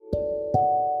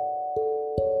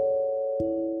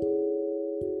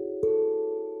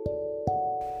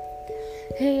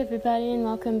Hey everybody, and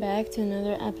welcome back to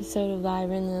another episode of Lyra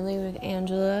and Lily with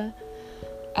Angela.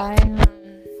 I'm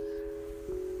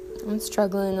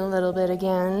struggling a little bit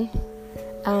again.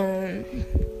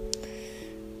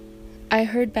 I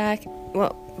heard back,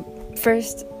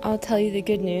 first I'll tell you the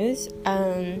good news.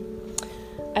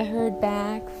 I heard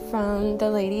back from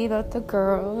the lady about the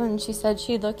girl, and she said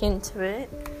she'd look into it.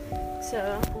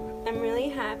 So, I'm really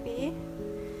happy.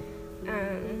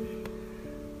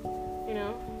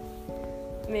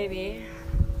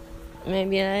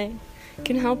 Maybe I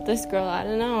can help this girl. I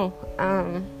don't know.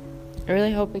 I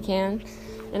really hope I can.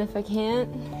 And if I can't,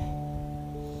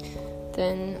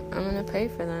 then I'm gonna pray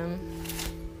for them.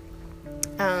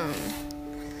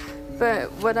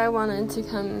 But what I wanted to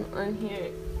come on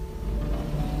here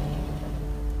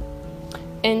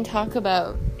and talk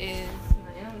about is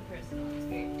my own personal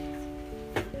experience.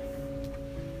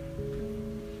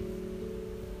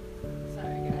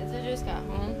 Sorry guys, I just got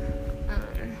home.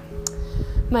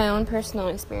 My own personal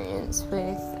experience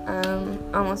with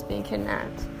almost being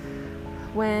kidnapped.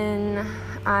 When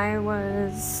I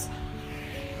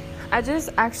just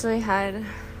actually had,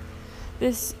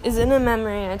 this isn't a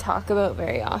memory I talk about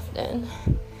very often.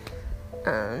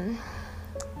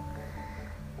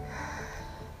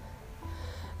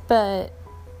 But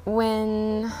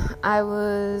when I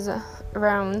was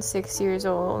around 6 years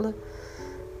old,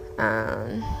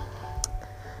 I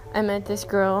met this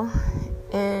girl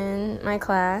in my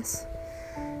class,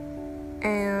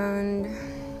 and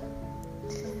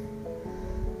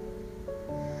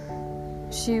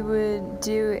she would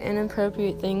do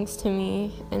inappropriate things to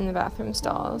me in the bathroom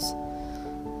stalls,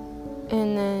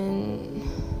 and then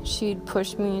she'd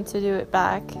push me to do it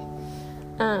back,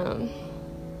 and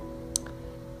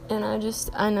I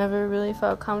never really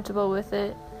felt comfortable with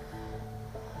it.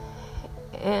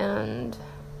 And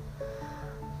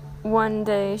one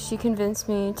day she convinced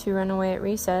me to run away at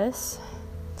recess,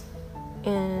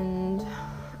 and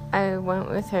I went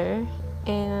with her,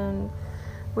 and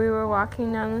we were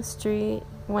walking down the street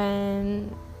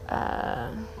when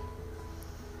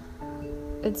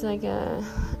it's like a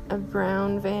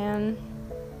brown van,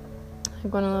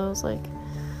 like one of those like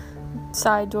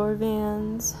side door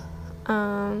vans,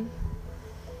 a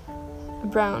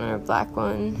brown or a black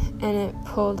one, and it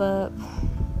pulled up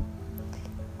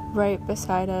right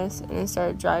beside us, and it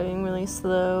started driving really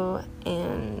slow,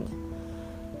 and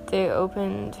they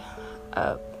opened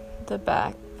up the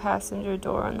back passenger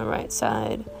door on the right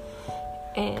side,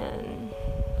 and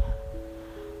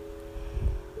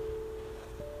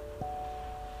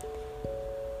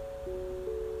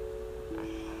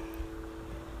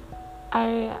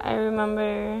I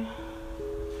remember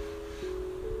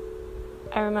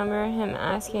him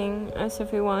asking us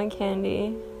if we wanted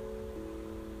candy,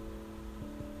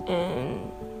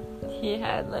 and he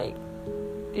had like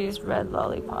these red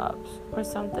lollipops or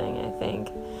something, I think.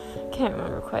 Can't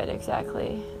remember quite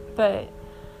exactly, but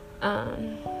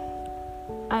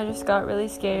I just got really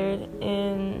scared,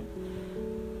 and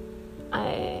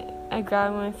I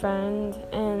grabbed my friend,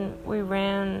 and we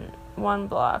ran 1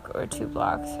 block or 2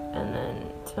 blocks, and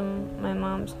then to my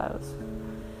mom's house.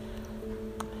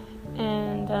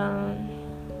 And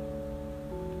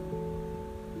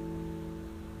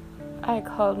I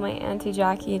called my Auntie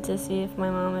Jackie to see if my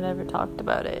mom had ever talked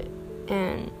about it,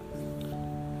 and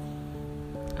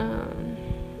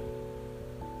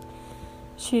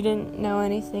she didn't know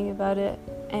anything about it,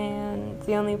 and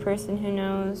the only person who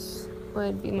knows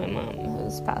would be my mom,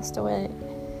 who's passed away.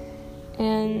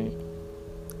 And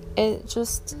it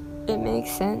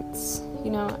makes sense,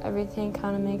 everything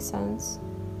kind of makes sense.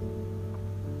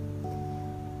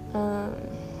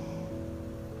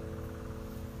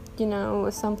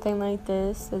 With something like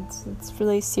this, it's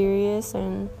really serious.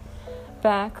 And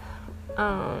back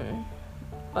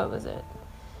what was it,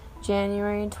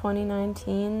 January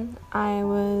 2019, I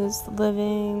was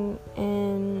living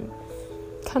in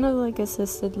kind of like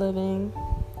assisted living,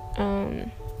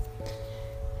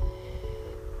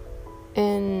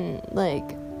 in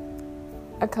like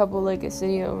a couple like a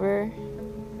city over.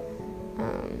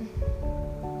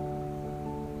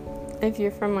 If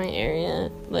you're from my area,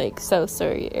 like South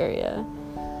Surrey area.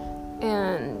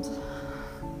 And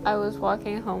I was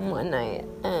walking home one night,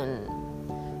 and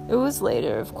it was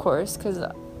later, of course, because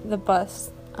the bus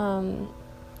to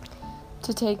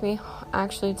take me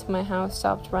actually to my house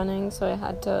stopped running, so I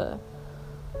had to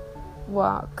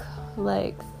walk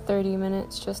like 30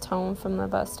 minutes just home from the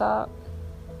bus stop.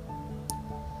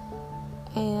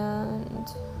 And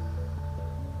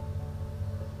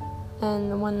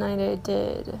the one night I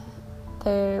did,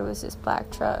 there was this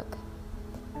black truck,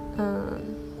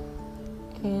 and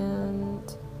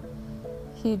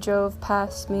he drove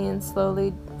past me and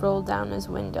slowly rolled down his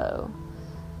window.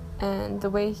 And the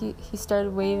way he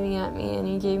started waving at me, and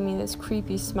he gave me this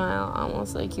creepy smile,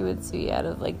 almost like you would see out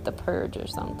of like The Purge or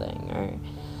something, or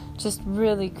just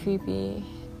really creepy.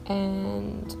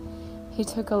 And he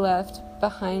took a left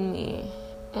behind me,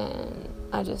 and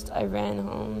I ran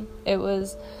home.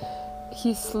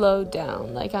 He slowed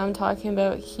down. Like, I'm talking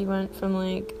about, he went from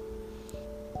like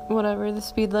whatever the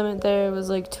speed limit there was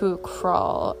like to a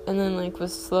crawl, and then like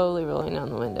was slowly rolling down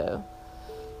the window.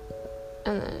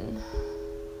 And then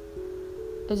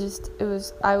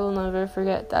I will never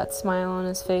forget that smile on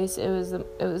his face. It was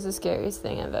the scariest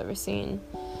thing I've ever seen.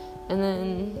 And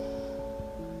then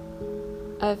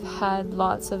I've had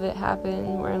lots of it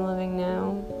happen where I'm living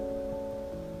now.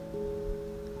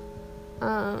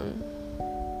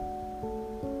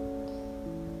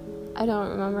 I don't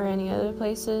remember any other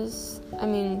places. I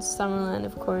mean, Summerland,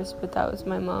 of course, but that was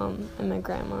my mom and my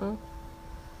grandma.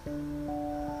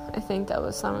 I think that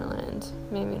was Summerland.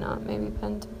 Maybe not. Maybe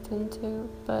Penticton too.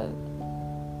 But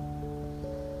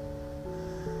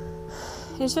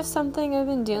it's just something I've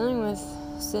been dealing with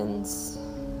since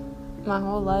my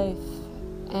whole life.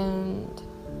 And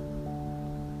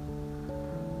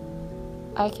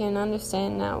I can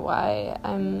understand now why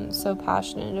I'm so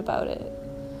passionate about it.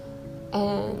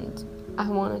 And I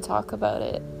want to talk about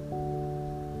it.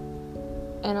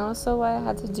 And also why I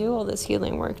had to do all this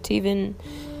healing work to even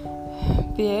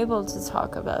be able to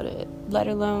talk about it, let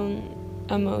alone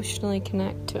emotionally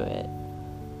connect to it.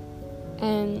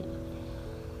 And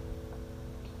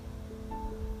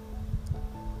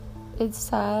it's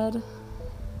sad,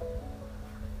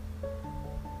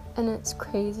 and it's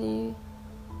crazy,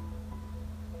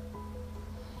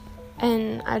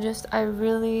 and I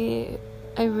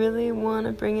really want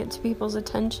to bring it to people's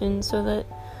attention so that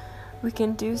we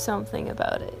can do something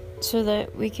about it, so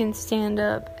that we can stand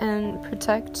up and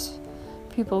protect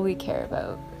people we care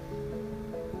about.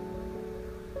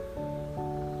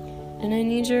 And I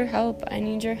need your help. I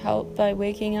need your help by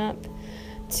waking up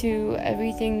to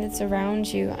everything that's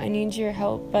around you. I need your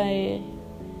help by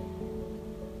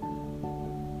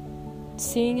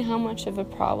seeing how much of a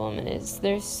problem it is.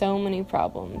 There's so many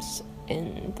problems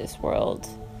in this world.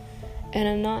 And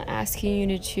I'm not asking you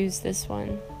to choose this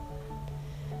one.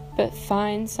 But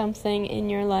find something in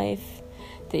your life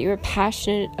that you're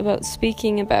passionate about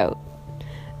speaking about.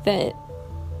 That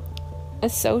a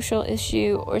social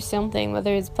issue or something,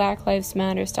 whether it's Black Lives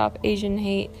Matter, Stop Asian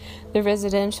Hate, the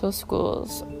residential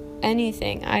schools,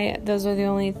 anything. Those are the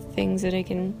only things that I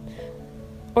can,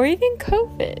 or even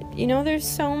COVID. You know, there's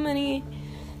so many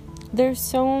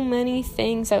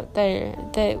things out there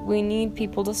that we need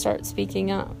people to start speaking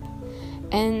up.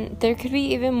 And there could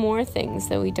be even more things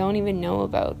that we don't even know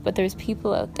about, but there's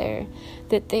people out there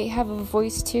that they have a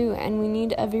voice too, and we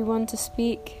need everyone to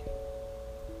speak.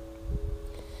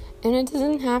 And it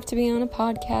doesn't have to be on a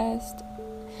podcast.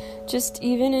 Just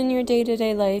even in your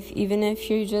day-to-day life, even if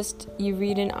you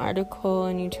read an article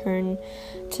and you turn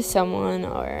to someone,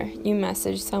 or you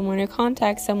message someone or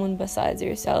contact someone besides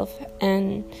yourself,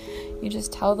 and you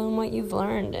just tell them what you've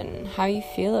learned and how you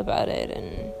feel about it,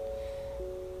 and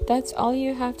that's all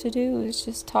you have to do is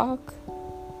just talk.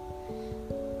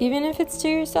 Even if it's to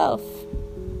yourself.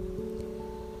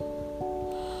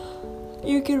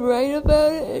 You could write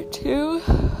about it too.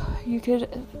 You could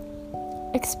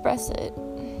express it.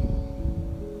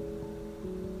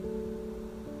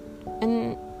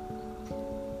 And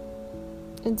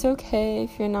it's okay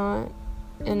if you're not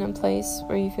in a place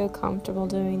where you feel comfortable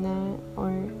doing that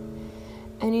or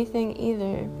anything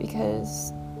either,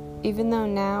 because even though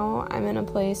now I'm in a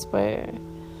place where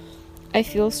I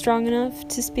feel strong enough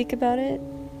to speak about it,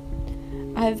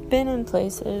 I've been in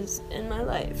places in my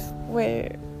life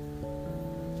where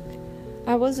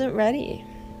I wasn't ready.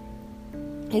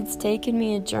 It's taken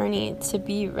me a journey to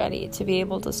be ready, to be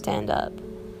able to stand up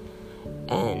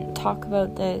and talk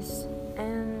about this.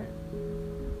 And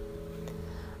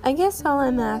I guess all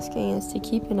I'm asking is to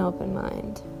keep an open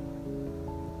mind.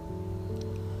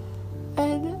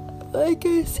 And like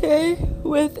I say,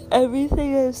 with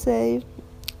everything I say,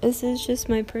 this is just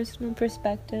my personal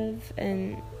perspective,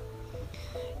 and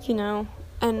you know,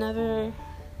 I never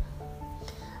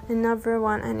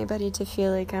want anybody to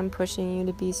feel like I'm pushing you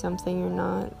to be something you're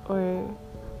not, or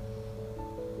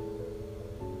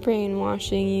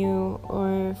brainwashing you,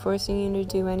 or forcing you to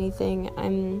do anything.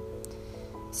 I'm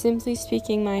simply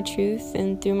speaking my truth,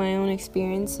 and through my own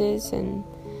experiences and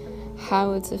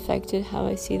how it's affected how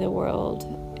I see the world,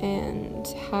 and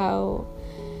how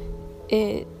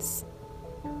it's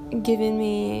given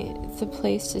me the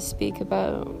place to speak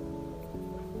about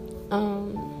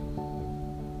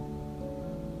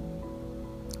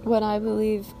what I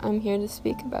believe I'm here to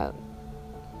speak about.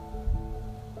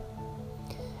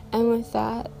 And with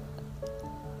that,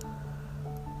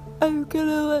 I'm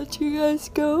gonna let you guys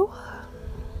go.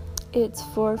 It's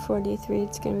 4:43.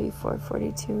 It's gonna be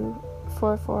 4:42,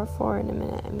 4:44 in a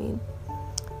minute.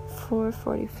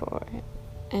 4:44,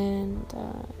 and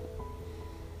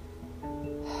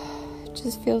it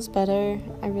just feels better.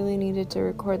 I really needed to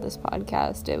record this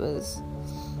podcast. It was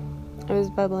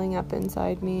bubbling up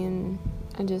inside me, and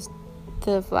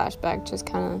the flashback just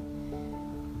kind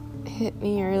of hit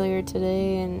me earlier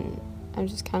today, and I've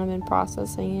just kind of been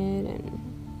processing it, and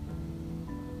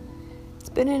it's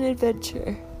been an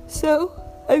adventure. So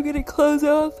I'm gonna close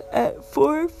off at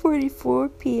 4:44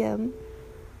 p.m.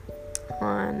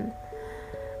 on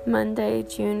Monday,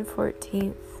 June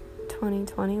 14th,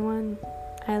 2021.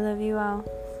 I love you all.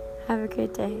 Have a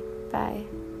great day. Bye.